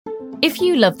If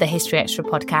you love the History Extra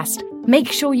podcast,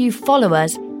 make sure you follow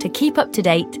us to keep up to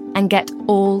date and get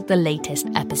all the latest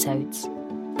episodes.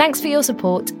 Thanks for your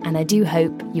support, and I do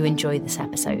hope you enjoy this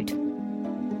episode.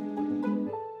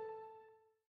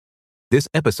 This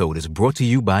episode is brought to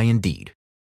you by Indeed.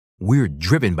 We're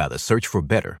driven by the search for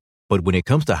better, but when it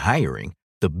comes to hiring,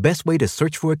 the best way to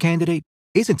search for a candidate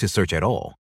isn't to search at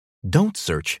all. Don't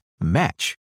search,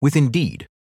 match with Indeed.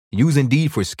 Use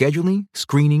Indeed for scheduling,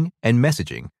 screening, and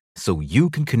messaging so you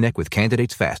can connect with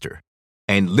candidates faster.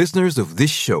 And listeners of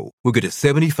this show will get a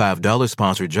 $75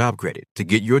 sponsored job credit to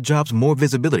get your jobs more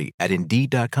visibility at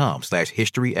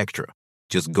Indeed.com/historyextra.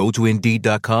 Just go to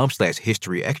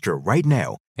Indeed.com/historyextra right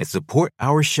now and support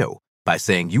our show by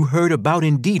saying you heard about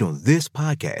Indeed on this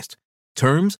podcast.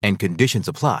 Terms and conditions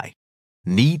apply.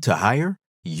 Need to hire?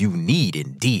 You need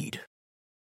Indeed.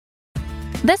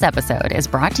 This episode is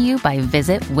brought to you by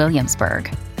Visit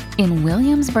Williamsburg. In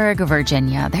Williamsburg,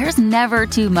 Virginia, there's never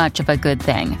too much of a good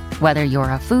thing. Whether you're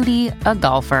a foodie, a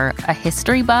golfer, a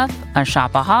history buff, a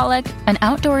shopaholic, an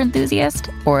outdoor enthusiast,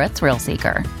 or a thrill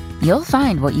seeker, you'll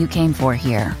find what you came for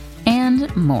here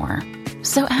and more.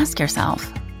 So ask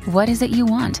yourself, what is it you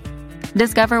want?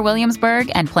 Discover Williamsburg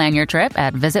and plan your trip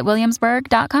at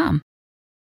visitwilliamsburg.com.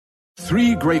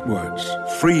 3 great words.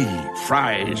 Free,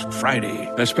 fries, Friday.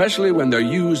 Especially when they're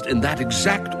used in that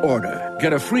exact order.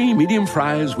 Get a free medium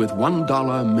fries with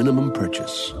 $1 minimum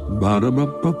purchase.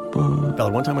 Ba-da-ba-ba-ba.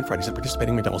 Valid one time on Fridays at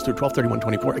participating McDonald's through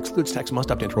 12/31/24. Excludes tax,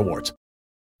 must opt into rewards.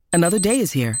 Another day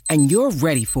is here, and you're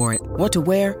ready for it. What to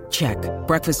wear? Check.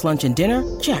 Breakfast, lunch, and dinner?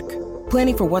 Check.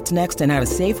 Planning for what's next and how to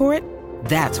save for it?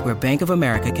 That's where Bank of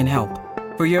America can help.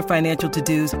 For your financial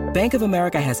to-dos, Bank of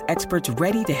America has experts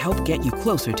ready to help get you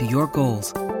closer to your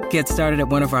goals. Get started at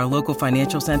one of our local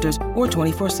financial centers or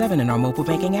 24/7 in our mobile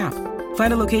banking app.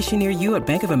 Find a location near you at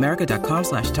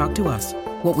bankofamerica.com/talktous.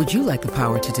 What would you like the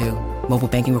power to do? Mobile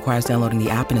banking requires downloading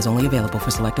the app and is only available for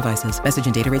select devices. Message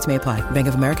and data rates may apply. Bank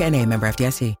of America N.A., member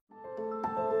FDIC.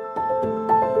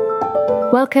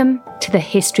 Welcome to the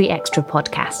History Extra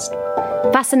podcast.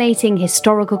 Fascinating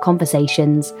historical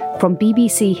conversations from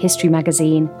BBC History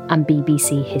Magazine and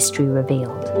BBC History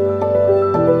Revealed.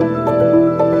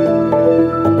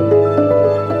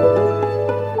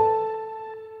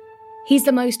 He's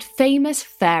the most famous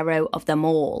pharaoh of them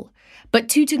all, but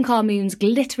Tutankhamun's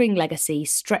glittering legacy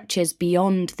stretches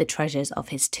beyond the treasures of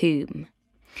his tomb.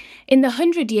 In the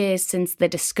 100 years since the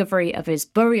discovery of his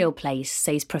burial place,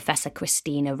 says Professor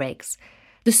Christina Riggs,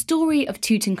 the story of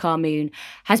Tutankhamun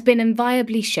has been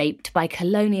inviolably shaped by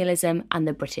colonialism and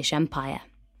the British Empire.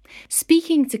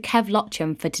 Speaking to Kev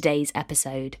Lotcham for today's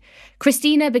episode,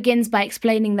 Christina begins by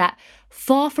explaining that,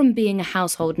 far from being a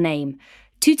household name,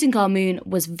 Tutankhamun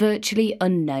was virtually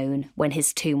unknown when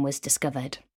his tomb was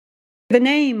discovered. The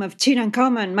name of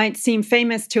Tutankhamun might seem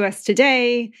famous to us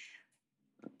today,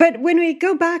 but when we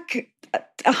go back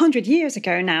 100 years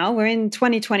ago now, we're in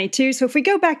 2022, so if we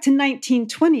go back to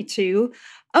 1922,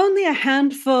 only a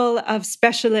handful of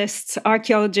specialists,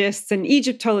 archaeologists, and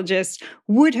Egyptologists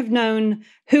would have known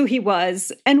who he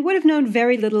was and would have known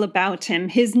very little about him.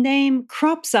 His name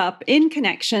crops up in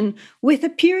connection with a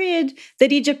period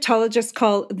that Egyptologists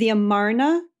call the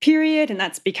Amarna period, and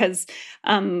that's because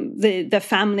the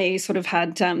family sort of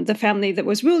had, the family that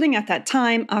was ruling at that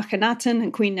time, Akhenaten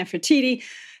and Queen Nefertiti,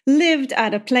 lived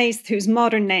at a place whose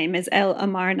modern name is El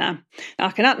Amarna.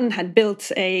 Akhenaten had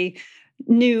built a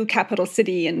new capital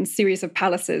city and series of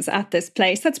palaces at this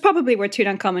place. That's probably where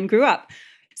Tutankhamun grew up.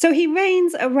 So he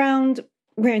reigns around,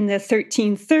 we're in the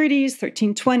 1330s,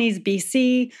 1320s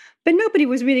BC, but nobody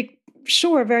was really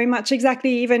sure very much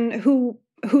exactly even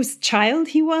whose child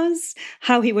he was,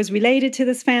 how he was related to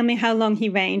this family, how long he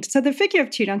reigned. So the figure of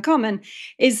Tutankhamun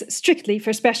is strictly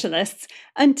for specialists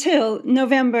until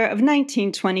November of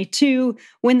 1922,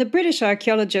 when the British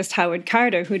archaeologist Howard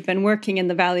Carter, who'd been working in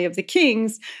the Valley of the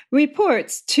Kings,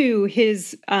 reports to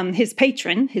his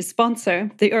patron, his sponsor,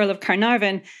 the Earl of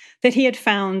Carnarvon, that he had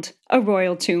found a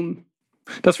royal tomb.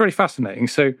 That's really fascinating.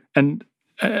 So, and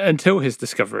until his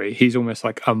discovery, he's almost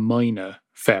like a minor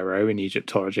pharaoh in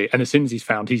Egyptology, and as soon as he's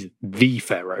found, he's the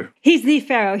pharaoh. He's the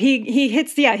pharaoh. He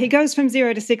hits he goes from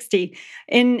 0 to 60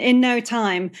 in no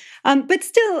time. But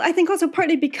still, I think also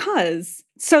partly because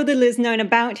so little is known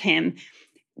about him.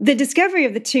 The discovery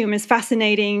of the tomb is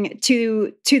fascinating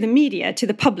to the media, to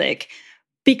the public,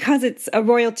 because it's a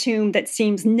royal tomb that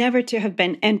seems never to have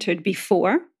been entered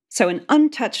before. So an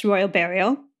untouched royal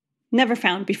burial, never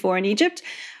found before in Egypt.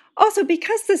 Also,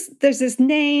 because there's this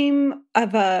name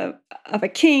of a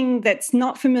king that's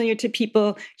not familiar to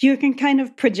people, you can kind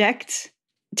of project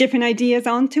different ideas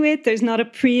onto it. There's not a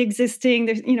pre-existing,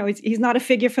 he's not a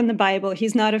figure from the Bible.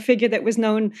 He's not a figure that was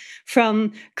known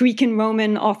from Greek and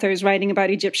Roman authors writing about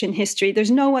Egyptian history.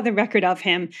 There's no other record of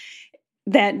him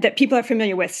that people are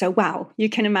familiar with. So, wow, you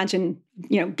can imagine,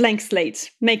 blank slate,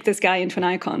 make this guy into an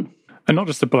icon. And not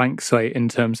just a blank slate in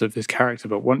terms of his character,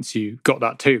 but once you got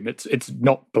that tomb, it's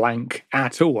not blank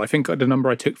at all. I think the number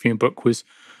I took from your book was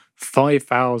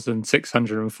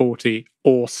 5,640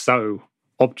 or so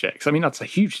objects. I mean, that's a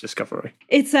huge discovery.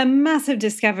 It's a massive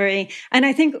discovery. And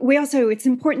I think it's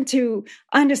important to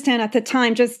understand at the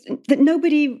time just that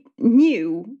nobody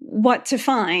knew what to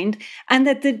find. And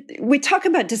that we talk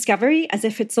about discovery as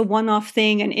if it's a one-off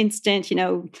thing, an instant,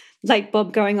 light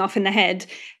bulb going off in the head.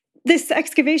 This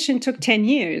excavation took 10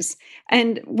 years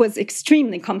and was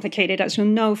extremely complicated, as you'll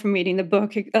know from reading the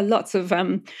book. Lots of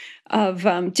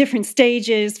different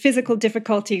stages, physical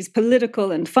difficulties,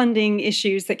 political and funding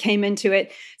issues that came into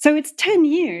it. So it's 10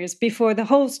 years before the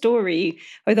whole story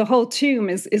or the whole tomb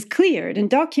is cleared and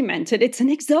documented. It's an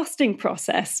exhausting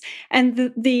process.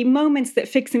 And the moments that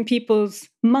fix in people's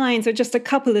minds are just a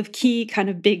couple of key kind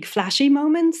of big flashy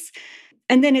moments.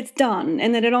 And then it's done,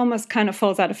 and then it almost kind of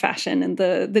falls out of fashion, and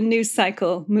the news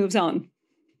cycle moves on.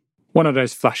 One of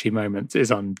those flashy moments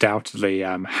is undoubtedly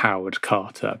Howard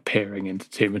Carter peering into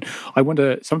the tomb. And I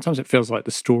wonder, sometimes it feels like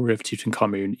the story of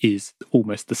Tutankhamun is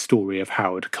almost the story of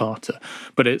Howard Carter.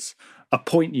 But it's a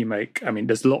point you make. I mean,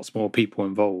 there's lots more people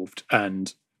involved,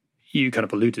 and you kind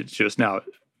of alluded to just now,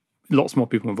 lots more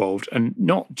people involved, and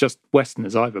not just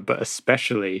Westerners either, but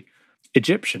especially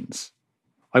Egyptians.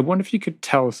 I wonder if you could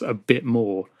tell us a bit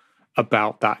more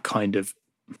about that kind of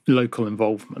local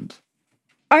involvement.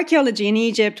 Archaeology in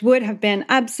Egypt would have been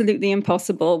absolutely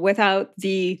impossible without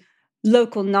the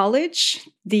local knowledge,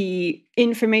 the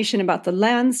information about the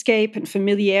landscape and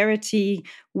familiarity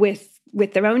with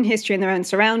their own history and their own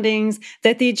surroundings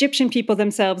that the Egyptian people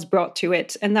themselves brought to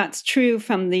it. And that's true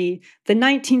from the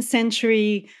 19th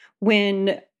century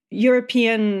when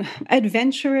European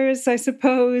adventurers, I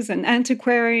suppose, and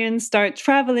antiquarians start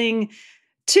traveling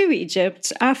to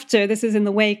Egypt after, this is in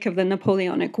the wake of the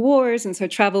Napoleonic Wars, and so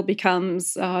travel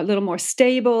becomes a little more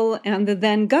stable, and the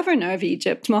then governor of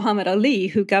Egypt, Muhammad Ali,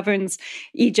 who governs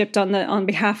Egypt on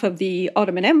behalf of the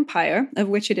Ottoman Empire, of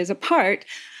which it is a part,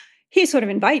 he sort of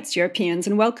invites Europeans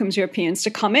and welcomes Europeans to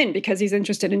come in because he's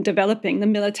interested in developing the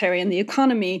military and the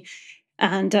economy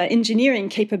and engineering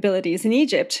capabilities in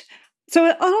Egypt. So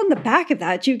on the back of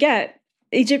that, you get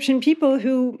Egyptian people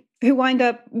who wind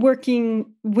up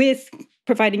working with,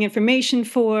 providing information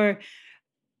for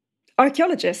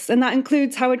archaeologists. And that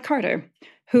includes Howard Carter,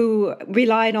 who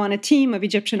relied on a team of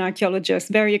Egyptian archaeologists,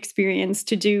 very experienced,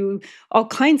 to do all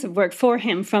kinds of work for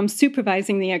him, from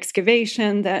supervising the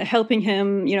excavation, helping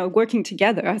him, working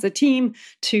together as a team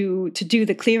to do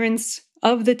the clearance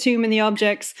of the tomb and the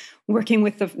objects, working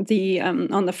with the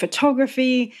on the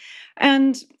photography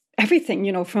and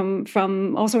everything,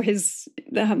 from also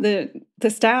the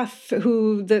staff,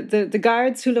 the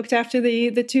guards who looked after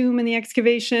the tomb and the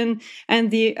excavation, and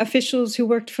the officials who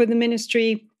worked for the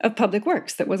Ministry of Public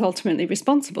Works that was ultimately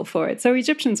responsible for it. So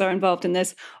Egyptians are involved in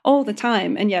this all the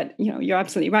time, and yet, you're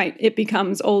absolutely right. It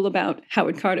becomes all about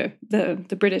Howard Carter, the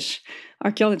British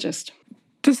archaeologist.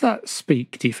 Does that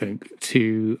speak, do you think,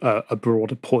 to a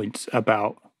broader point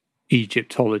about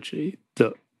Egyptology,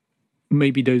 that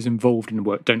maybe those involved in the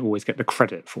work don't always get the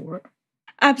credit for it?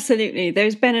 Absolutely.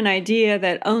 There's been an idea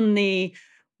that only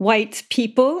white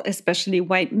people, especially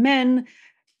white men,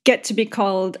 get to be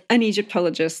called an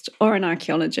Egyptologist or an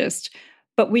archaeologist.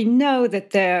 But we know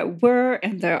that there were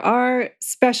and there are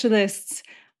specialists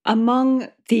among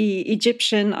the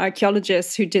Egyptian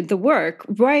archaeologists who did the work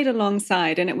right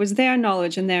alongside, and it was their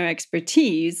knowledge and their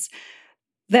expertise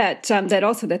that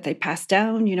they passed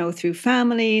down, through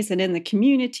families and in the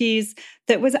communities,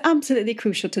 that was absolutely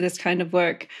crucial to this kind of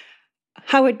work.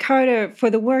 Howard Carter, for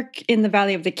the work in the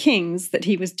Valley of the Kings that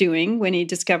he was doing when he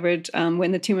discovered,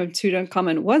 when the tomb of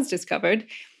Tutankhamun was discovered,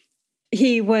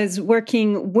 he was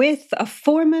working with a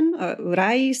foreman,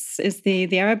 Rais is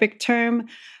the Arabic term,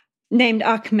 named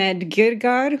Ahmed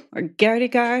Girgar, or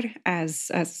Gerdigar,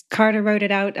 as Carter wrote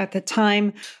it out at the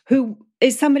time, who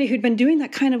is somebody who'd been doing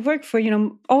that kind of work for,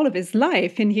 all of his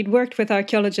life. And he'd worked with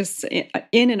archaeologists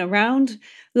in and around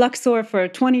Luxor for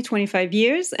 20, 25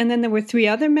 years. And then there were three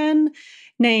other men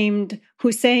named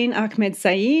Hussein Ahmed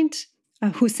Said,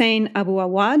 Hussein Abu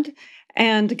Awad,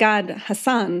 and Gad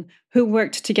Hassan, who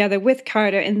worked together with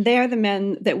Carter. And they're the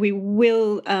men that we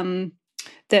will,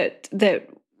 that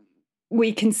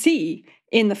we can see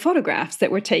in the photographs that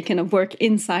were taken of work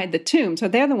inside the tomb. So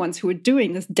they're the ones who were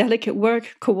doing this delicate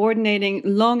work, coordinating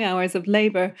long hours of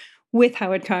labor with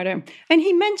Howard Carter. And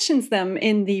he mentions them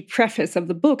in the preface of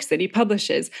the books that he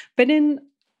publishes, but in,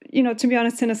 to be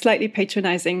honest, in a slightly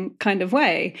patronizing kind of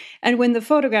way. And when the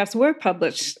photographs were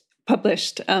published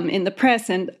in the press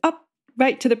and up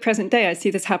right to the present day, I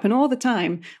see this happen all the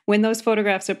time. When those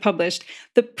photographs are published,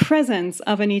 the presence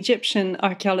of an Egyptian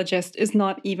archaeologist is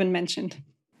not even mentioned.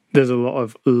 There's a lot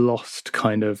of lost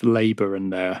kind of labour in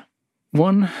there.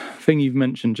 One thing you've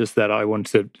mentioned just that I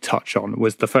wanted to touch on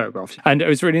was the photographs. And it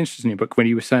was really interesting in your book when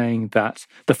you were saying that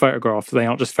the photographs, they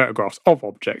aren't just photographs of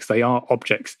objects, they are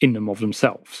objects in them of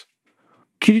themselves.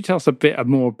 Could you tell us a bit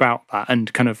more about that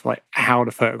and kind of like how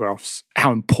the photographs,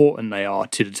 how important they are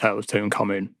to the tale of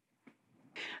Tutankhamun?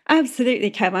 Absolutely,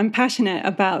 Kev. I'm passionate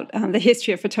about the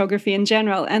history of photography in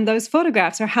general, and those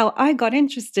photographs are how I got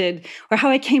interested, or how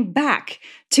I came back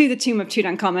to the tomb of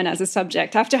Tutankhamun as a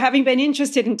subject. After having been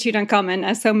interested in Tutankhamun,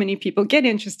 as so many people get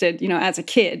interested, as a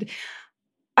kid,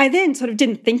 I then sort of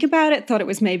didn't think about it, thought it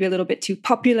was maybe a little bit too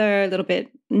popular, a little bit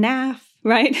naff,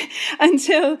 right?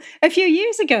 Until a few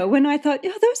years ago when I thought,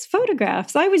 those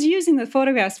photographs, I was using the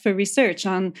photographs for research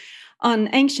on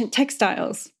ancient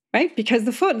textiles, right? Because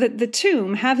the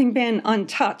tomb, having been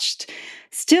untouched,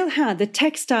 still had the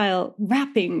textile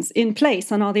wrappings in place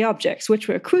on all the objects, which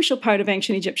were a crucial part of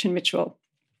ancient Egyptian ritual.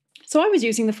 So I was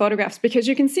using the photographs because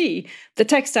you can see the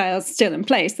textiles still in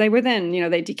place. They were then,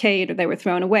 they decayed or they were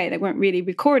thrown away. They weren't really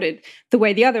recorded the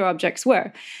way the other objects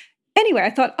were. Anyway, I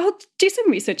thought, I'll do some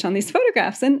research on these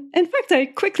photographs. And in fact, I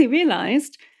quickly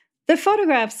realized the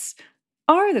photographs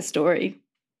are the story.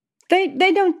 They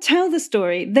don't tell the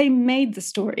story, they made the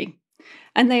story.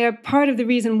 And they are part of the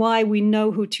reason why we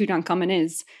know who Tutankhamun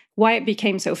is, why it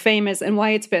became so famous, and why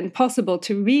it's been possible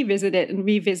to revisit it and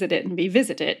revisit it and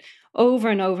revisit it over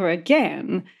and over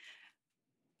again.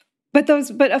 But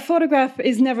a photograph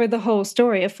is never the whole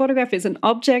story. A photograph is an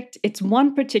object, it's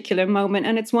one particular moment,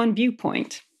 and it's one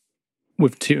viewpoint.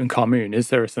 With Tutankhamun, is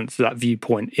there a sense that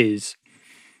viewpoint is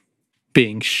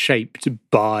being shaped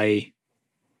by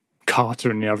Carter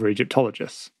and the other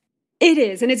Egyptologists? It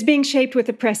is, and it's being shaped with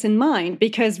the press in mind,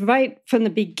 because right from the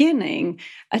beginning,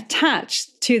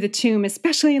 attached to the tomb,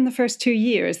 especially in the first 2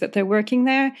 years that they're working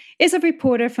there, is a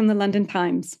reporter from the London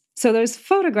Times. So those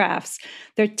photographs,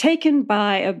 they're taken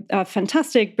by a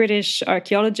fantastic British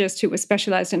archaeologist who was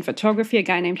specialized in photography, a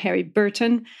guy named Harry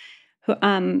Burton,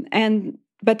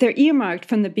 but they're earmarked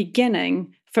from the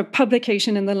beginning for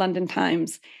publication in the London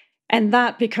Times. And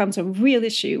that becomes a real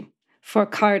issue for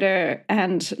Carter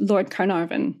and Lord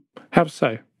Carnarvon. How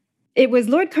so? It was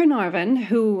Lord Carnarvon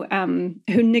who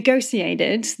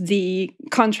negotiated the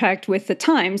contract with the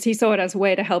Times. He saw it as a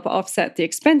way to help offset the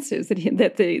expenses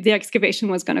that the excavation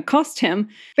was going to cost him.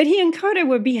 But he and Carter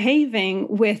were behaving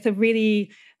with a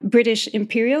really British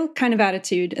imperial kind of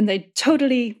attitude, and they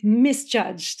totally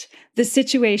misjudged the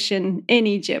situation in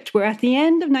Egypt. We're at the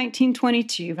end of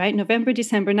 1922, right? November,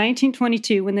 December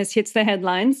 1922, when this hits the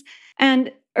headlines.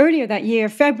 And earlier that year,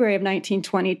 February of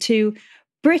 1922,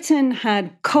 Britain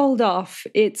had called off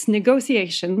its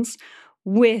negotiations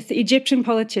with Egyptian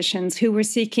politicians who were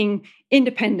seeking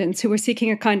independence, who were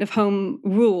seeking a kind of home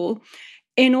rule.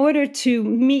 In order to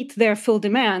meet their full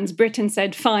demands, Britain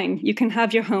said, fine, you can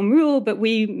have your home rule, but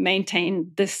we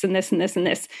maintain this and this and this and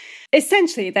this.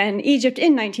 Essentially, then, Egypt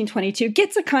in 1922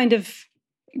 gets a kind of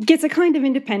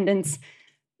independence.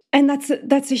 And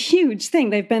that's a huge thing.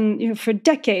 They've been, for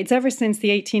decades, ever since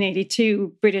the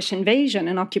 1882 British invasion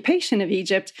and occupation of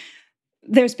Egypt,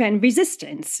 there's been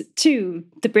resistance to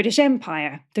the British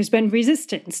Empire. There's been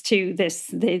resistance to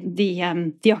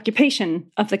the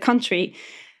occupation of the country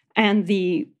and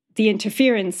the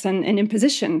interference and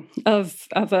imposition of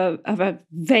a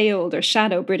veiled or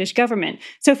shadow British government.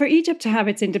 So for Egypt to have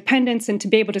its independence and to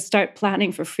be able to start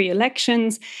planning for free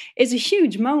elections is a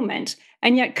huge moment.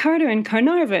 And yet Carter and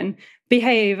Carnarvon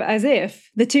behave as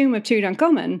if the tomb of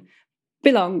Tutankhamun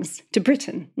belongs to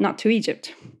Britain, not to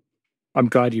Egypt. I'm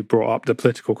glad you brought up the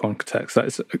political context.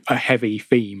 That's a heavy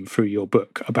theme through your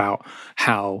book about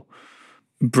how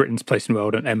Britain's place in the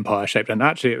world and empire shaped. And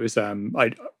actually, it was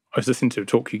I was listening to a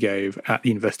talk you gave at the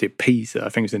University of Pisa. I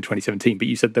think it was in 2017. But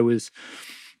you said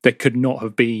there could not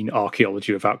have been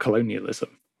archaeology without colonialism.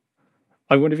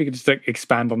 I wonder if you could just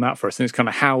expand on that for us. And it's kind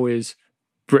of how is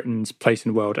Britain's place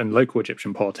in the world and local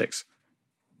Egyptian politics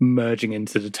merging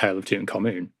into the tale of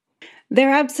Tutankhamun?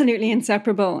 They're absolutely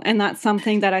inseparable. And that's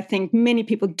something that I think many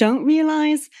people don't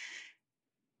realize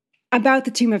about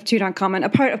the tomb of Tutankhamun,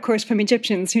 apart, of course, from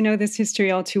Egyptians who know this history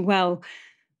all too well.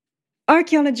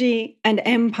 Archaeology and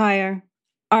empire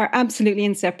are absolutely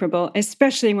inseparable,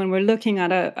 especially when we're looking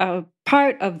at a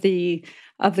part of the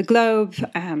globe,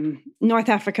 North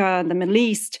Africa, the Middle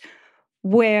East,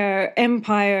 where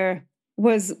empire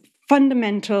was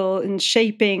fundamental in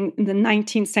shaping the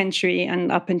 19th century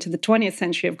and up into the 20th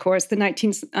century, of course, the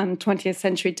 19th and 20th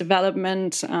century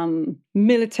development,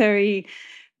 military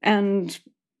and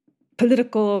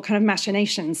political kind of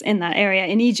machinations in that area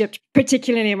in Egypt,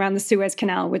 particularly around the Suez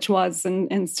Canal, which was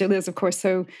and still is, of course,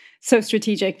 so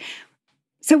strategic.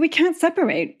 So we can't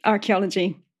separate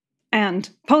archaeology and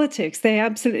politics. They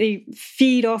absolutely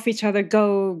feed off each other,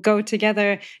 go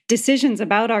together. Decisions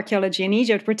about archaeology in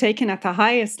Egypt were taken at the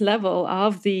highest level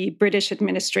of the British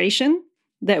administration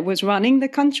that was running the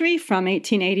country from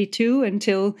 1882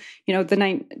 until, the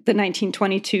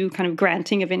 1922 kind of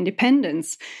granting of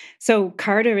independence. So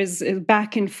Carter is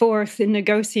back and forth in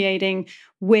negotiating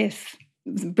with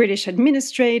British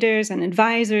administrators and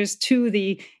advisors to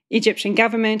the Egyptian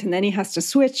government, and then he has to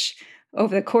switch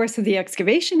over the course of the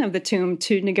excavation of the tomb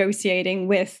to negotiating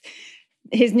with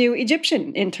his new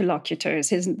Egyptian interlocutors,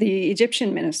 the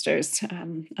Egyptian ministers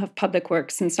of public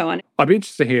works and so on. I'd be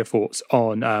interested to hear thoughts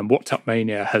on what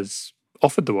Tasmania has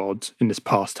offered the world in this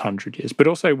past 100 years, but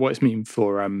also what it's mean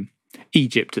for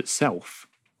Egypt itself.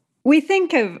 We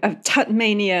think of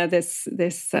Tutmania,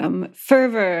 this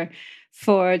fervor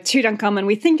for Tutankhamun.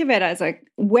 We think of it as a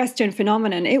Western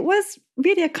phenomenon. It was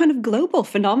really a kind of global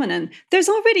phenomenon. There's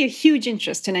already a huge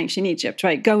interest in ancient Egypt,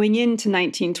 right, going into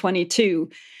 1922.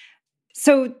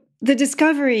 So the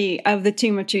discovery of the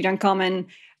tomb of Tutankhamun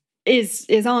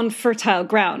is on fertile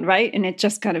ground, right? And it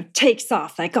just kind of takes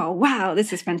off like, oh, wow,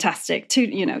 this is fantastic.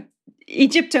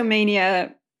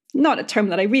 Egyptomania, not a term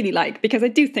that I really like because I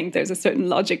do think there's a certain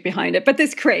logic behind it. But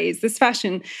this craze, this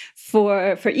fashion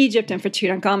for Egypt and for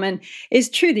Tutankhamun is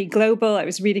truly global. I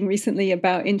was reading recently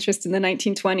about interest in the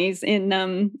 1920s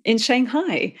in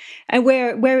Shanghai, and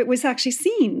where it was actually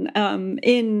seen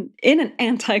in an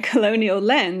anti-colonial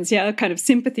lens, kind of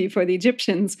sympathy for the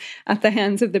Egyptians at the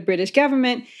hands of the British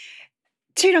government.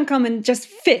 Tutankhamun just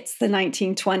fits the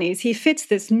 1920s. He fits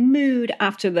this mood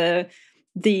after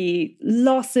the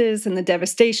losses and the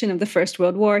devastation of the First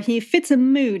World War. He fits a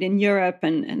mood in Europe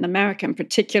and America in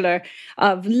particular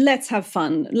of let's have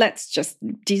fun, let's just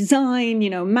design,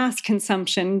 mass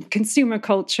consumption, consumer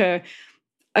culture,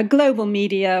 a global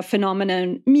media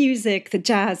phenomenon, music, the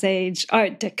Jazz Age,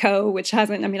 Art Deco, which Art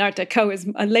Deco is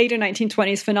a later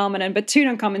 1920s phenomenon, but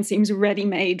Tutankhamun seems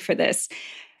ready-made for this.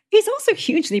 He's also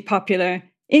hugely popular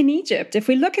in Egypt. If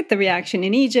we look at the reaction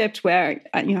in Egypt, where,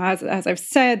 as I've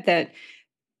said, that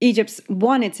Egypt's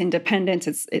won its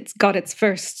independence. It's got its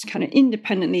first kind of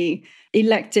independently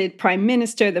elected prime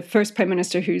minister. The first prime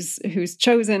minister who's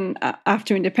chosen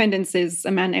after independence is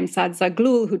a man named Saad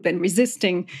Zaghloul, who'd been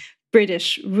resisting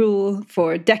British rule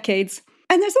for decades.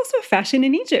 And there's also a fashion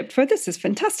in Egypt for this is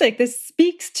fantastic. This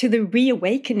speaks to the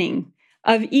reawakening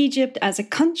of Egypt as a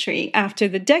country after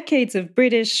the decades of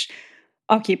British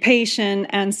occupation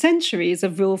and centuries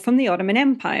of rule from the Ottoman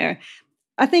Empire.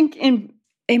 I think in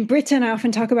Britain, I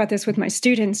often talk about this with my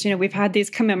students. We've had these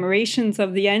commemorations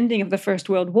of the ending of the First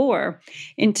World War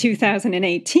in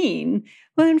 2018.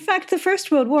 Well, in fact, the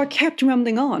First World War kept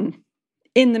rumbling on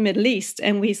in the Middle East,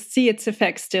 and we see its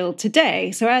effects still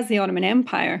today. So as the Ottoman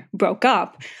Empire broke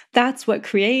up, that's what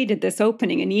created this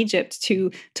opening in Egypt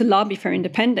to lobby for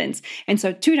independence. And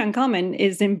so Tutankhamun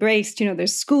is embraced,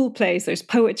 there's school plays, there's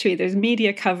poetry, there's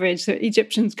media coverage, so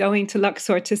Egyptians going to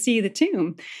Luxor to see the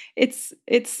tomb. It's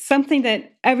something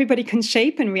that everybody can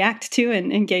shape and react to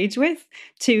and engage with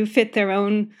to fit their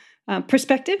own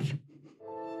perspective.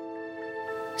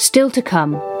 Still to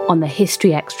come on the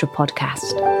History Extra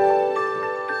podcast.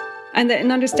 And that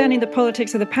in understanding the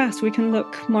politics of the past, we can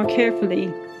look more carefully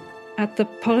at the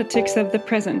politics of the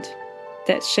present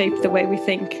that shape the way we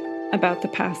think about the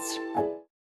past.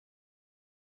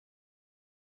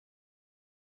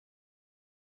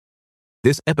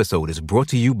 This episode is brought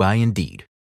to you by Indeed.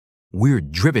 We're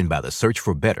driven by the search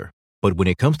for better, but when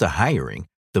it comes to hiring,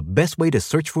 the best way to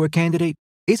search for a candidate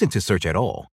isn't to search at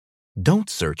all. Don't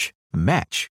search,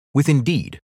 match with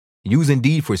Indeed. Use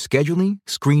Indeed for scheduling,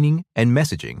 screening, and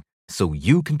messaging so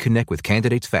you can connect with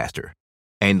candidates faster.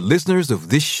 And listeners of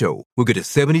this show will get a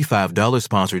 $75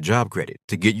 sponsored job credit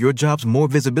to get your jobs more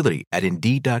visibility at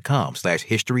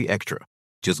Indeed.com/HistoryExtra.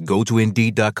 Just go to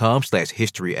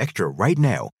Indeed.com/HistoryExtra right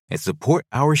now and support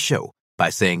our show by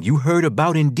saying you heard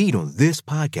about Indeed on this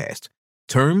podcast.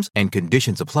 Terms and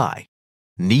conditions apply.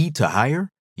 Need to hire?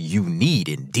 You need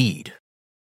Indeed.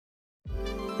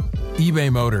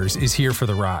 eBay Motors is here for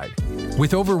the ride.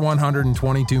 With over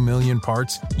 122 million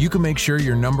parts, you can make sure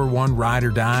your number one ride or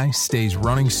die stays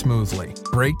running smoothly.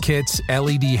 Brake kits,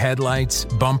 LED headlights,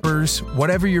 bumpers,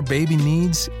 whatever your baby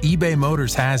needs, eBay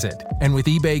Motors has it. And with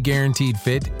eBay Guaranteed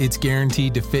Fit, it's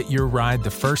guaranteed to fit your ride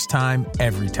the first time,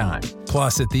 every time.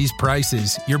 Plus, at these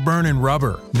prices, you're burning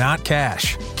rubber, not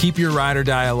cash. Keep your ride or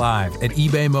die alive at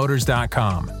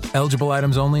ebaymotors.com. Eligible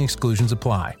items only, exclusions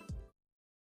apply.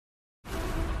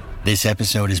 This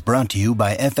episode is brought to you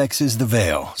by FX's The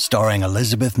Veil, starring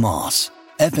Elizabeth Moss.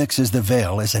 FX's The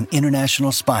Veil is an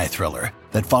international spy thriller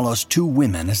that follows two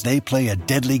women as they play a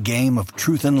deadly game of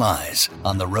truth and lies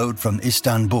on the road from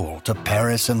Istanbul to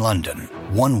Paris and London.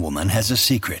 One woman has a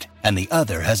secret, and the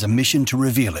other has a mission to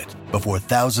reveal it before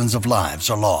thousands of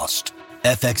lives are lost.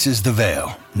 FX's The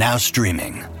Veil, now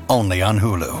streaming, only on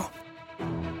Hulu.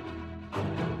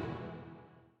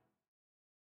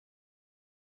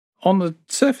 On the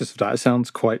surface of that, it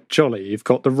sounds quite jolly. You've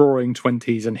got the roaring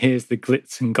 20s, and here's the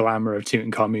glitz and glamour of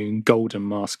Tutankhamun, golden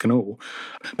mask and all.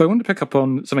 But I want to pick up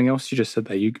on something else you just said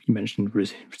there. You mentioned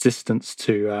resistance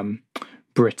to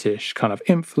British kind of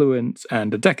influence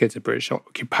and the decades of British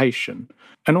occupation,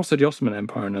 and also the Ottoman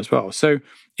Empire as well. So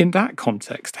in that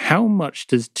context, how much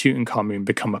does Tutankhamun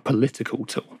become a political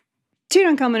tool?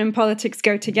 Tutankhamun and politics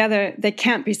go together. They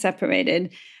can't be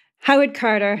separated. Howard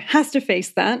Carter has to face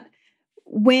that.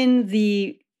 When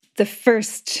the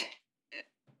first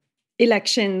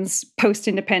elections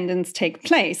post-independence take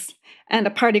place, and a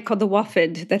party called the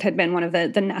Wafd, that had been one of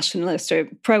the nationalist or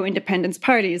pro-independence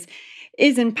parties,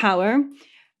 is in power,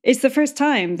 it's the first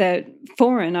time that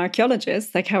foreign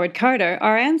archaeologists like Howard Carter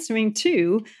are answering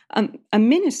to a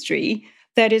ministry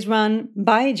that is run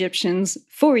by Egyptians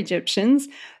for Egyptians.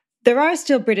 There are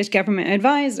still British government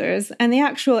advisors, and the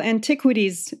actual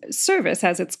Antiquities Service,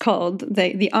 as it's called,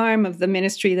 the arm of the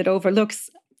ministry that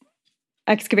overlooks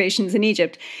excavations in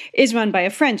Egypt, is run by a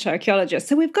French archaeologist.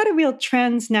 So we've got a real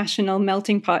transnational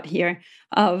melting pot here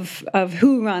of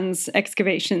who runs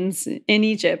excavations in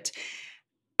Egypt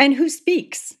and who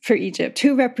speaks for Egypt,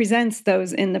 who represents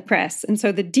those in the press. And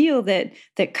so the deal that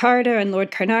Carter and Lord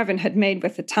Carnarvon had made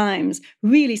with the Times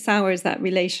really sours that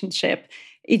relationship.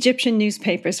 Egyptian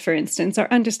newspapers, for instance, are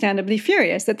understandably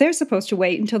furious that they're supposed to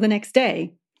wait until the next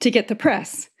day to get the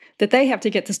press, that they have to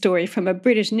get the story from a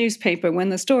British newspaper when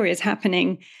the story is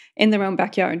happening in their own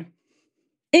backyard.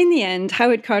 In the end,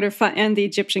 Howard Carter and the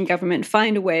Egyptian government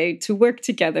find a way to work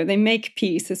together. They make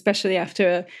peace, especially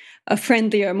after a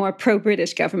friendlier, more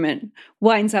pro-British government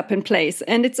winds up in place.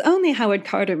 And it's only Howard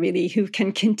Carter, really, who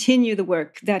can continue the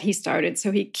work that he started.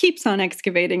 So he keeps on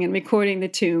excavating and recording the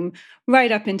tomb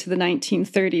right up into the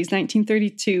 1930s,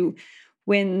 1932,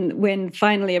 when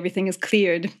finally everything is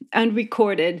cleared and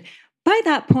recorded. By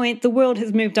that point, the world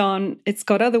has moved on. It's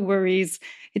got other worries.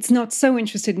 It's not so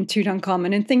interested in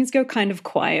Tutankhamun, and things go kind of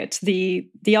quiet. The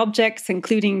objects,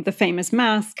 including the famous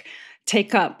mask,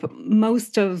 take up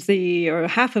most of or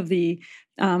half of the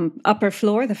upper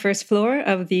floor, the first floor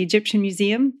of the Egyptian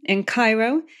Museum in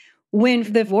Cairo. When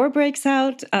the war breaks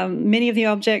out, many of the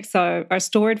objects are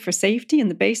stored for safety in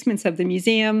the basements of the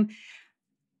museum.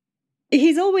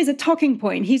 He's always a talking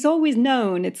point. He's always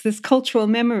known. It's this cultural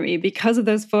memory because of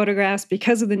those photographs,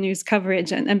 because of the news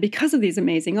coverage, and because of these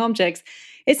amazing objects.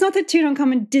 It's not that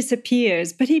Tutankhamun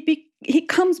disappears, but he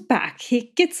comes back.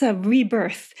 He gets a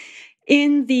rebirth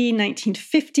in the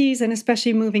 1950s, and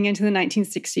especially moving into the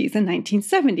 1960s and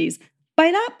 1970s.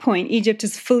 By that point, Egypt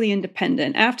is fully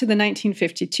independent. After the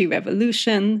 1952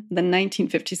 revolution, the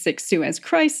 1956 Suez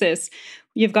Crisis,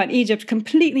 you've got Egypt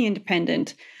completely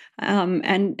independent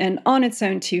and on its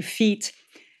own 2 feet.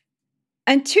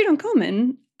 And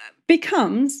Tutankhamun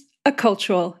becomes a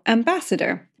cultural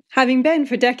ambassador, having been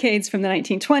for decades from the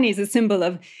 1920s a symbol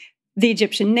of the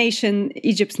Egyptian nation,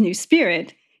 Egypt's new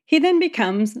spirit. He then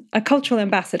becomes a cultural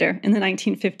ambassador in the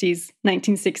 1950s,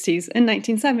 1960s, and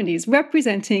 1970s,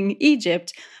 representing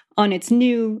Egypt on its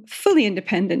new, fully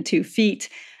independent 2 feet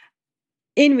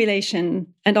in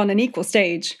relation and on an equal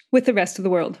stage with the rest of the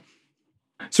world.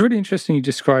 It's really interesting you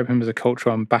describe him as a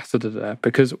cultural ambassador there,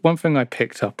 because one thing I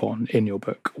picked up on in your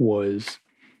book was,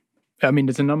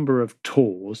 there's a number of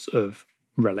tours of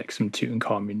relics from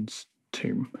Tutankhamun's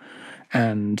tomb,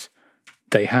 and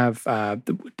they have a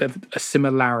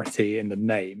similarity in the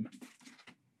name.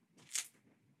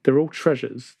 They're all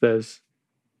treasures. There's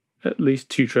at least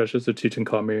 2 treasures of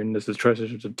Tutankhamun. There's the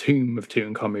treasures of the tomb of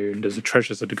Tutankhamun. There's the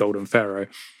treasures of the Golden Pharaoh.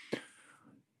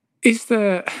 Is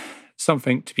there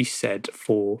something to be said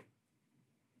for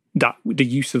that, the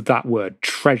use of that word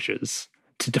treasures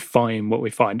to define what we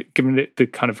find, given it the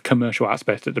kind of commercial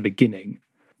aspect at the beginning?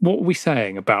 What are we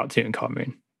saying about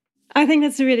Tutankhamun? I think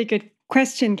that's a really good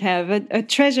question, Kev. A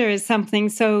treasure is something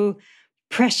so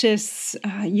precious,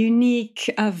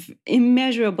 unique, of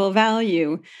immeasurable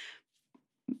value.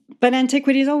 But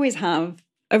antiquities always have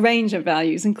a range of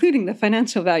values, including the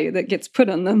financial value that gets put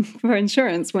on them for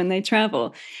insurance when they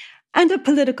travel, and a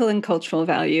political and cultural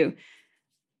value.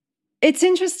 It's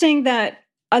interesting that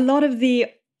a lot of the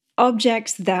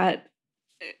objects that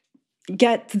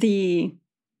get the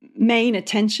main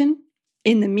attention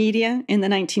in the media in the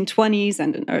 1920s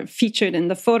and are featured in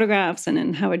the photographs and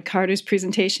in Howard Carter's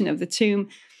presentation of the tomb,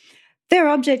 they're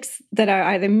objects that are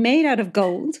either made out of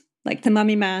gold, like the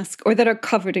mummy mask, or that are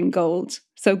covered in gold.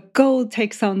 So gold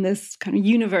takes on this kind of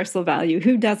universal value.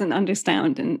 Who doesn't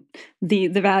understand the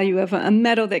value of a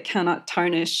metal that cannot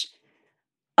tarnish?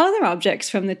 Other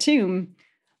objects from the tomb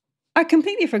are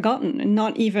completely forgotten and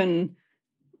not even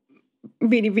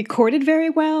really recorded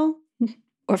very well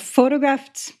or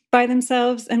photographed by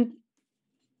themselves, and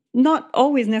not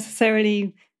always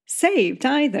necessarily saved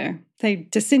either. They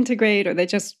disintegrate, or they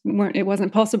just weren't, it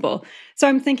wasn't possible. So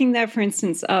I'm thinking there, for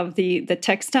instance, of the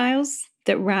textiles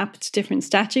that wrapped different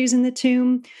statues in the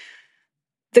tomb,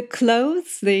 the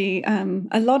clothes, a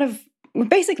lot of, we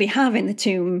basically have in the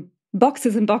tomb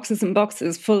boxes and boxes and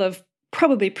boxes full of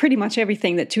probably pretty much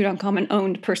everything that Tutankhamun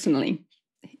owned personally.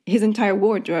 His entire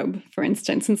wardrobe, for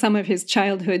instance, and some of his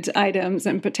childhood items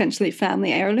and potentially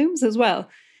family heirlooms as well.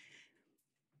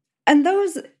 And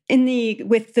those,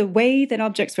 with the way that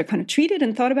objects were kind of treated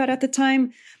and thought about at the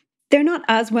time, they're not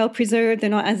as well preserved.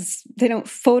 They don't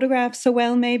photograph so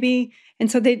well, maybe.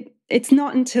 And so it's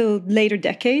not until later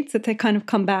decades that they kind of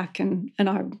come back and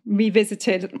are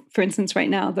revisited. For instance, right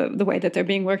now, the way that they're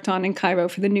being worked on in Cairo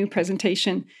for the new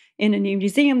presentation in a new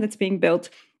museum that's being built.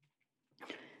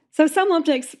 So some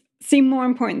objects seem more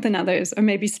important than others, or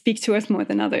maybe speak to us more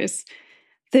than others.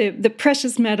 The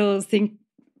precious metals, the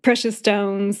precious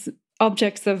stones,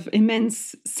 objects of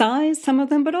immense size, some of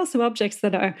them, but also objects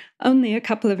that are only a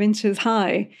couple of inches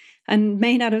high and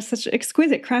made out of such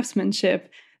exquisite craftsmanship.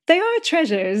 They are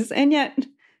treasures, and yet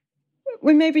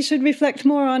we maybe should reflect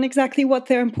more on exactly what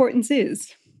their importance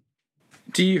is.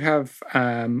 Do you have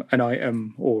an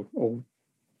item or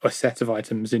a set of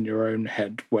items in your own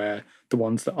head where the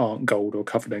ones that aren't gold or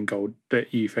covered in gold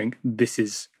that you think this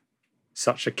is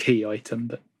such a key item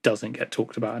that doesn't get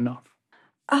talked about enough?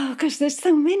 Oh gosh, there's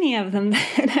so many of them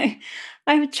that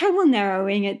I have trouble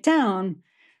narrowing it down.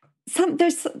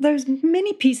 There's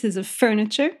many pieces of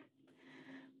furniture.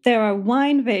 There are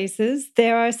wine vases.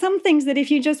 There are some things that if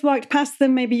you just walked past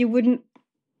them, maybe you wouldn't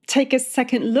take a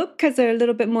second look because they're a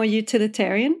little bit more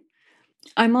utilitarian.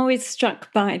 I'm always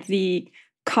struck by the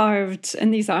carved,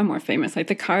 and these are more famous, like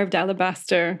the carved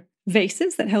alabaster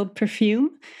vases that held perfume.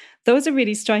 Those are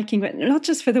really striking, but not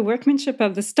just for the workmanship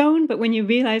of the stone, but when you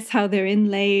realize how they're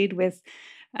inlaid with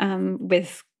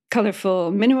colorful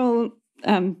mineral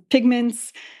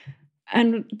pigments,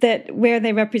 and that where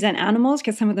they represent animals,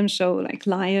 because some of them show like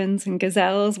lions and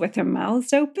gazelles with their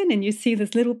mouths open, and you see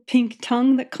this little pink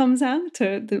tongue that comes out,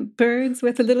 or the birds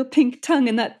with a little pink tongue,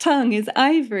 and that tongue is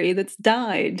ivory that's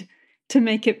dyed to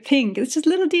make it pink. It's just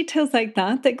little details like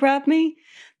that grab me.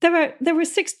 There were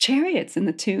 6 chariots in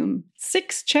the tomb,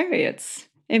 6 chariots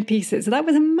in pieces. So that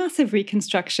was a massive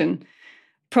reconstruction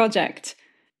project.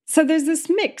 So there's this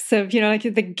mix of, like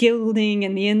the gilding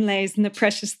and the inlays and the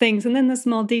precious things, and then the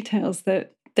small details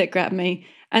that grab me.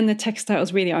 And the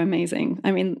textiles really are amazing.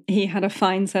 I mean, he had a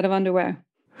fine set of underwear.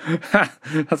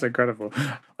 That's incredible.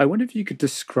 I wonder if you could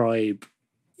describe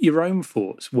your own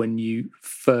thoughts when you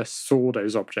first saw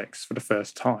those objects for the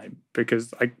first time,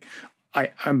 because I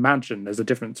imagine there's a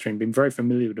difference between being very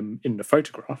familiar with them in the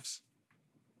photographs,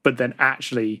 but then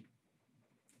actually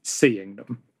seeing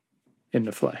them in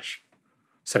the flesh,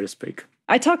 so to speak.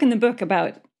 I talk in the book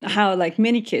about how, like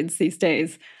many kids these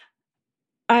days,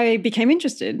 I became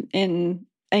interested in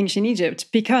ancient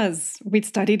Egypt because we'd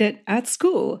studied it at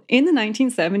school. In the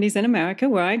 1970s in America,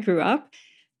 where I grew up,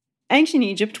 ancient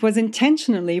Egypt was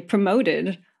intentionally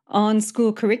promoted on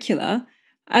school curricula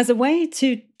as a way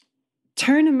to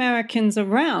turn Americans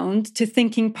around to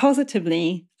thinking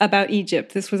positively about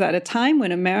Egypt. This was at a time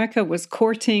when America was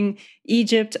courting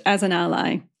Egypt as an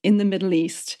ally in the Middle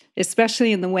East,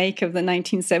 especially in the wake of the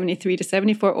 1973 to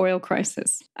 74 oil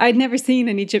crisis. I'd never seen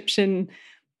an Egyptian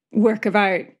work of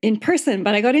art in person,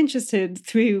 but I got interested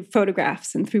through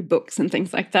photographs and through books and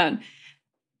things like that.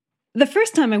 The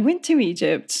first time I went to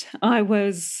Egypt, I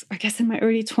was, I guess, in my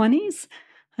early 20s.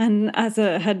 And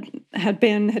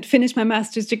had finished my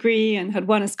master's degree and had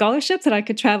won a scholarship that I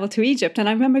could travel to Egypt. And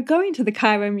I remember going to the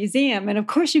Cairo Museum. And of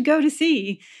course, you go to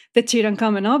see the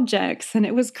Tutankhamun objects. And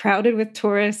it was crowded with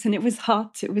tourists and it was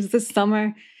hot. It was the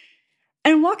summer.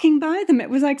 And walking by them, it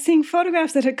was like seeing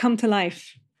photographs that had come to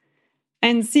life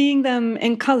and seeing them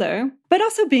in color, but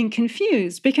also being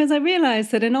confused because I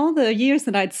realized that in all the years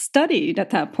that I'd studied at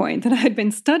that point, that I had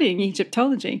been studying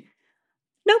Egyptology,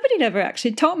 nobody had ever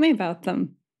actually taught me about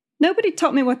them. Nobody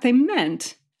taught me what they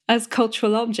meant as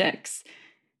cultural objects.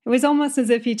 It was almost as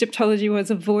if Egyptology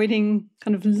was avoiding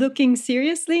kind of looking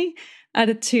seriously at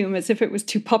a tomb, as if it was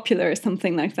too popular or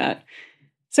something like that.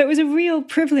 So it was a real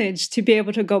privilege to be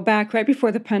able to go back. Right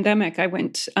before the pandemic, I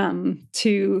went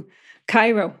to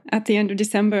Cairo at the end of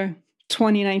December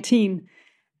 2019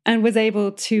 and was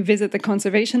able to visit the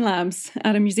conservation labs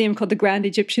at a museum called the Grand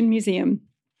Egyptian Museum,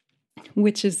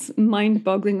 which is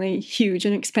mind-bogglingly huge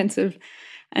and expensive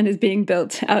and is being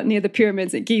built out near the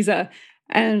pyramids at Giza.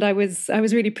 And I was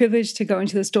really privileged to go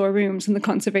into the storerooms and the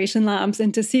conservation labs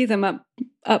and to see them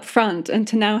up front and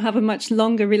to now have a much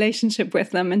longer relationship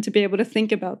with them and to be able to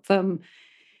think about them,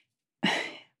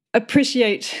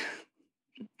 appreciate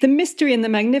the mystery and the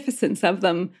magnificence of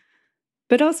them,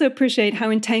 but also appreciate how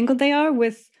entangled they are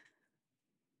with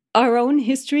our own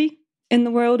history in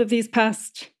the world of these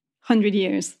past 100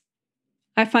 years.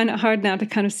 I find it hard now to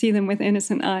kind of see them with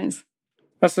innocent eyes.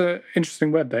 That's an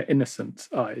interesting word there, innocent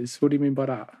eyes. What do you mean by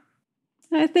that?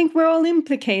 I think we're all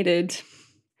implicated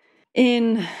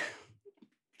in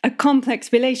a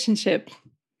complex relationship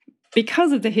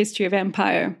because of the history of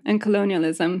empire and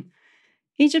colonialism.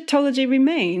 Egyptology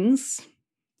remains,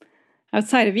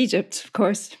 outside of Egypt, of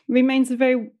course, remains a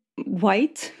very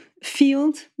white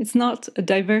field. It's not a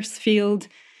diverse field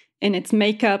in its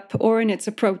makeup or in its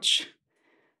approach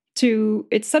to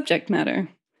its subject matter.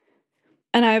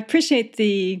 And I appreciate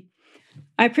the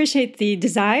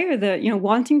desire, the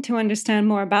wanting to understand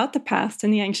more about the past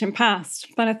and the ancient past.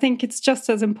 But I think it's just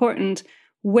as important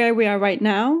where we are right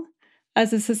now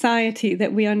as a society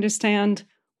that we understand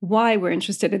why we're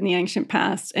interested in the ancient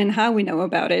past and how we know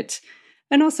about it,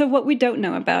 and also what we don't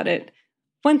know about it.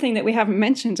 One thing that we haven't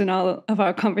mentioned in all of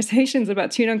our conversations about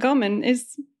Tutankhamun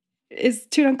is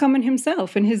Tutankhamun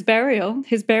himself and his burial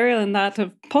and that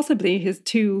of possibly his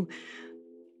two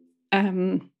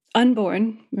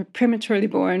unborn or prematurely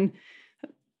born,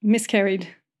 miscarried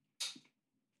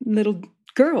little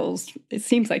girls. It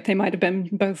seems like they might have been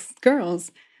both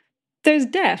girls. There's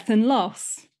death and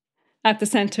loss at the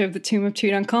center of the tomb of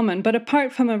Tutankhamun, but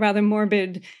apart from a rather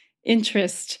morbid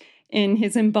interest in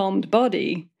his embalmed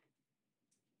body,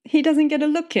 he doesn't get a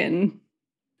look in,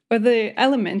 or the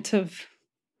element of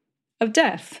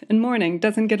death and mourning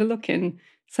doesn't get a look in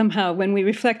somehow when we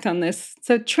reflect on this.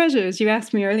 So treasures, you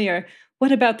asked me earlier,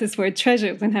 what about this word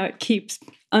treasures and how it keeps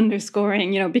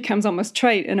underscoring, becomes almost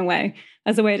trite in a way,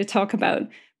 as a way to talk about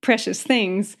precious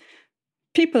things.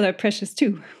 People are precious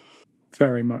too.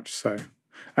 Very much so.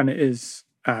 And it is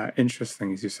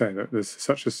interesting, as you say, that there's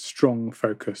such a strong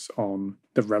focus on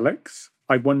the relics.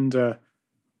 I wonder,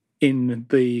 in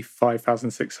the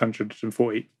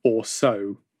 5,640 or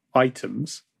so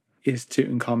items, is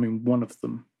Tutankhamun one of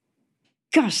them?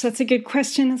 Gosh, that's a good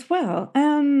question as well.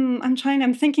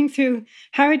 I'm thinking through.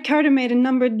 Howard Carter made a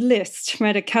numbered list,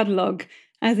 read a catalogue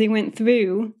as he went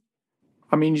through.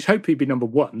 I mean, you'd hope he'd be number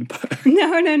one, but...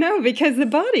 No, because the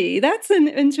body, that's an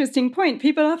interesting point.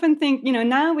 People often think,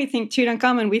 now we think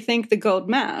Tutankhamun, we think the gold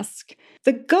mask.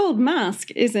 The gold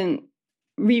mask isn't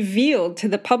revealed to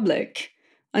the public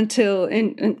until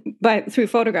through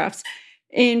photographs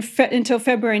until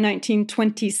February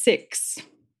 1926.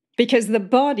 Because the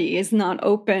body is not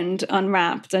opened,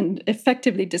 unwrapped, and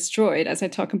effectively destroyed, as I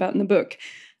talk about in the book,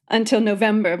 until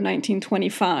November of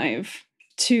 1925.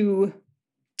 To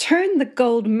turn the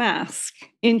gold mask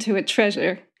into a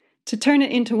treasure, to turn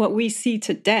it into what we see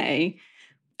today,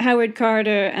 Howard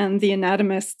Carter and the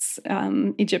anatomists,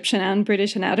 Egyptian and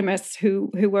British anatomists who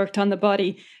worked on the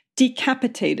body,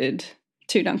 decapitated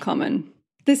Tutankhamun.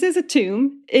 This is a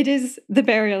tomb. It is the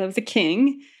burial of the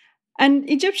king. And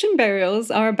Egyptian burials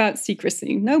are about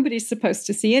secrecy. Nobody's supposed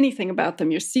to see anything about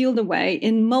them. You're sealed away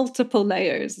in multiple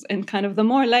layers. And kind of the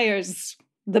more layers,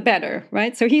 the better,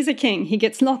 right? So he's a king. He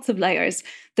gets lots of layers.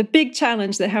 The big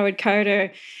challenge that Howard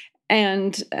Carter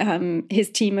and his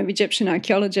team of Egyptian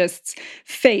archaeologists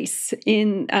face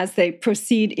as they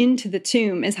proceed into the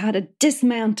tomb is how to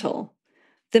dismantle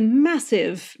the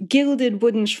massive gilded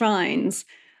wooden shrines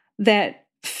that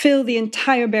fill the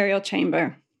entire burial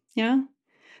chamber. Yeah?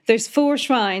 There's 4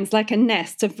 shrines like a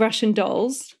nest of Russian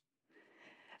dolls,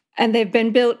 and they've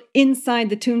been built inside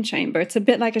the tomb chamber. It's a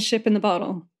bit like a ship in the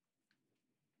bottle.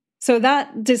 So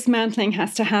that dismantling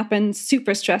has to happen,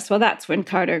 super stressful. That's when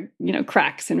Carter,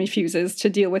 cracks and refuses to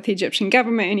deal with the Egyptian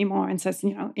government anymore and says,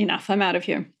 enough, I'm out of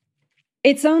here.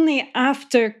 It's only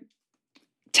after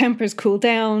tempers cool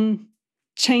down,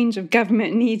 change of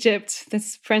government in Egypt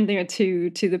that's friendlier to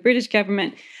the British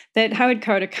government, that Howard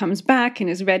Carter comes back and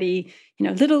is ready,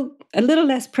 a little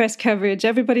less press coverage,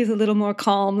 everybody's a little more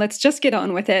calm, let's just get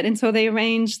on with it. And so they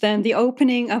arrange then the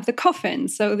opening of the coffin.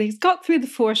 So he's got through the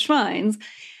 4 shrines.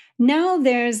 Now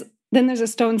there's a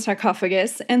stone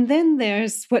sarcophagus, and then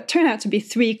there's what turn out to be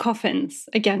 3 coffins.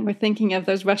 Again, we're thinking of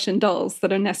those Russian dolls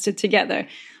that are nested together.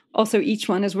 Also, each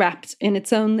one is wrapped in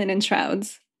its own linen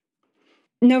shrouds.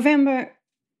 November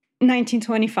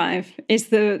 1925 is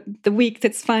the week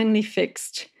that's finally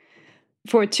fixed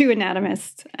for 2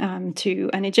 anatomists, to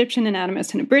an Egyptian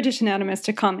anatomist and a British anatomist,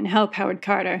 to come and help Howard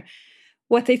Carter.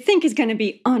 What they think is going to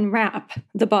be unwrap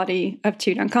the body of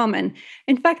Tutankhamun.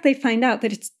 In fact, they find out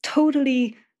that it's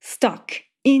totally stuck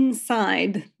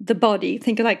inside the body.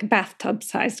 Think of like a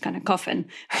bathtub-sized kind of coffin,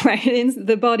 right?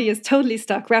 The body is totally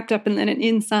stuck, wrapped up in linen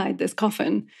inside this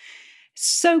coffin,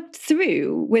 soaked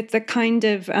through with the kind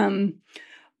of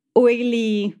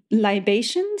oily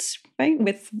libations, right?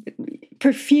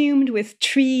 Perfumed with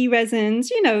tree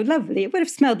resins, lovely. It would have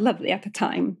smelled lovely at the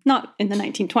time, not in the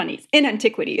 1920s. In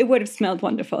antiquity, it would have smelled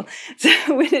wonderful. So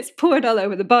when it's poured all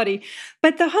over the body,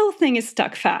 but the whole thing is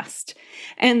stuck fast.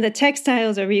 And the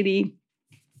textiles are really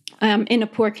in a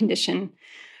poor condition.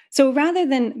 So rather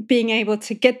than being able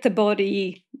to get the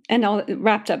body and all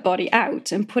wrapped up body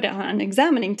out and put it on an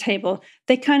examining table,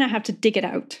 they kind of have to dig it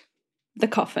out, the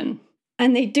coffin.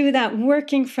 And they do that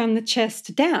working from the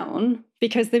chest down,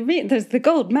 because there's the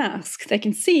gold mask. They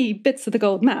can see bits of the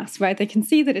gold mask, right? They can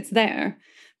see that it's there,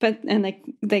 and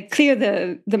they clear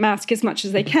the mask as much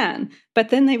as they can. But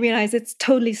then they realize it's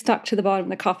totally stuck to the bottom of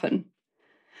the coffin.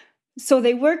 So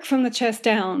they work from the chest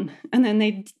down, and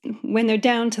then when they're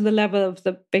down to the level of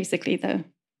the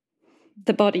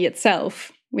body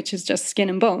itself, which is just skin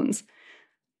and bones,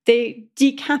 they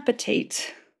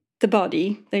decapitate the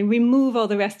body. They remove all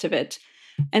the rest of it.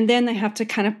 And then they have to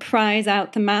kind of prise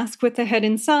out the mask with the head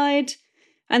inside.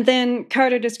 And then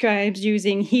Carter describes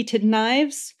using heated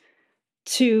knives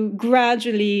to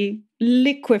gradually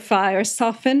liquefy or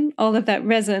soften all of that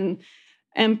resin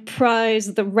and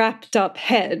prise the wrapped up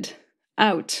head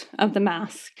out of the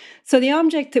mask. So the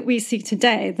object that we see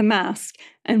today, the mask,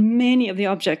 and many of the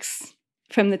objects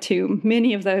from the tomb,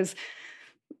 many of those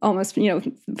almost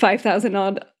 5,000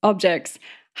 odd objects,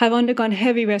 have undergone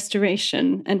heavy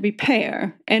restoration and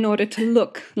repair in order to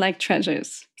look like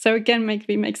treasures. So again,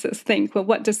 maybe makes us think, well,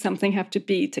 what does something have to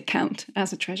be to count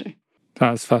as a treasure?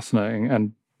 That's fascinating.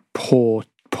 And poor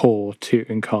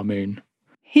Tutankhamun.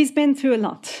 He's been through a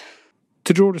lot.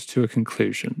 To draw us to a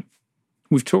conclusion,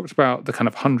 we've talked about the kind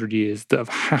of 100 years that have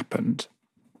happened,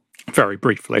 very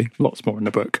briefly, lots more in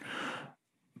the book.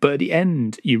 But at the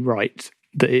end, you write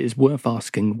that it is worth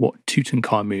asking what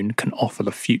Tutankhamun can offer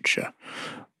the future.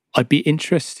 I'd be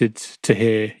interested to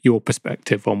hear your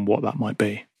perspective on what that might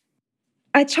be.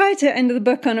 I tried to end the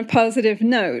book on a positive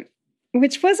note,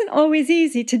 which wasn't always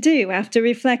easy to do after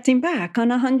reflecting back on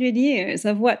 100 years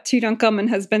of what Tutankhamun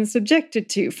has been subjected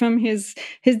to, from his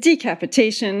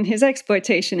decapitation, his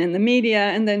exploitation in the media,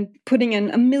 and then putting in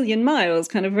 1,000,000 miles,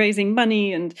 kind of raising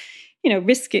money and,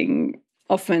 risking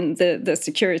often the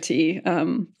security,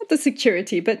 not the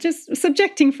security, but just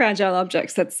subjecting fragile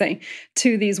objects, let's say,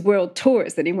 to these world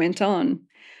tours that he went on.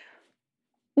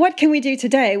 What can we do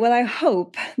today? Well, I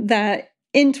hope that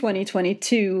in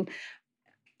 2022,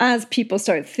 as people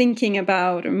start thinking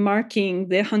about or marking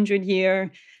the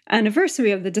 100-year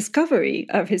anniversary of the discovery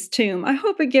of his tomb, I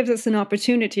hope it gives us an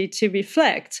opportunity to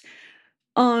reflect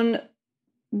on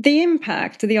the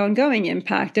impact, the ongoing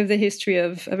impact of the history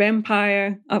of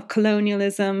empire, of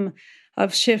colonialism,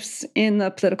 of shifts in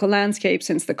the political landscape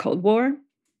since the Cold War,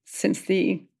 since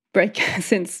the break,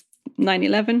 since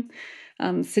 9/11,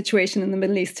 situation in the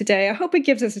Middle East today. I hope it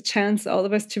gives us a chance, all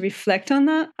of us, to reflect on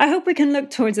that. I hope we can look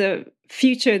towards a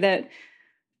future that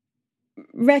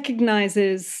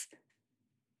recognizes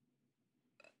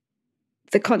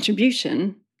the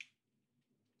contribution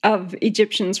of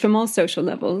Egyptians from all social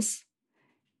levels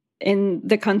in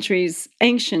the country's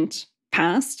ancient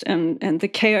past and the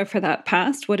care for that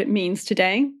past, what it means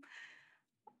today.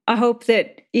 I hope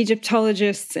that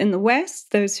Egyptologists in the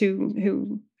West, those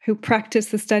who practice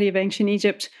the study of ancient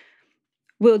Egypt,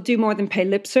 will do more than pay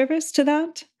lip service to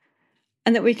that,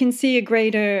 and that we can see a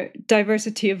greater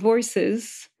diversity of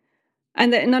voices,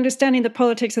 and that in understanding the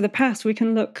politics of the past, we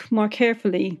can look more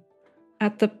carefully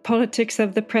at the politics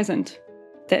of the present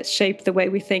that shape the way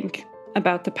we think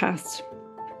about the past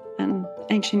and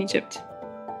ancient Egypt.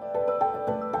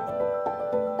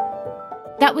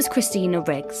 That was Christina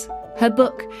Riggs. Her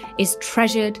book is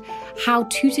Treasured: How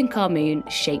Tutankhamun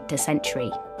Shaped a Century,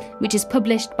 which is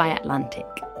published by Atlantic.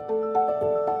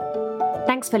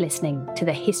 Thanks for listening to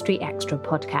the History Extra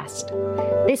podcast.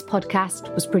 This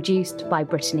podcast was produced by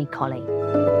Brittany Colley.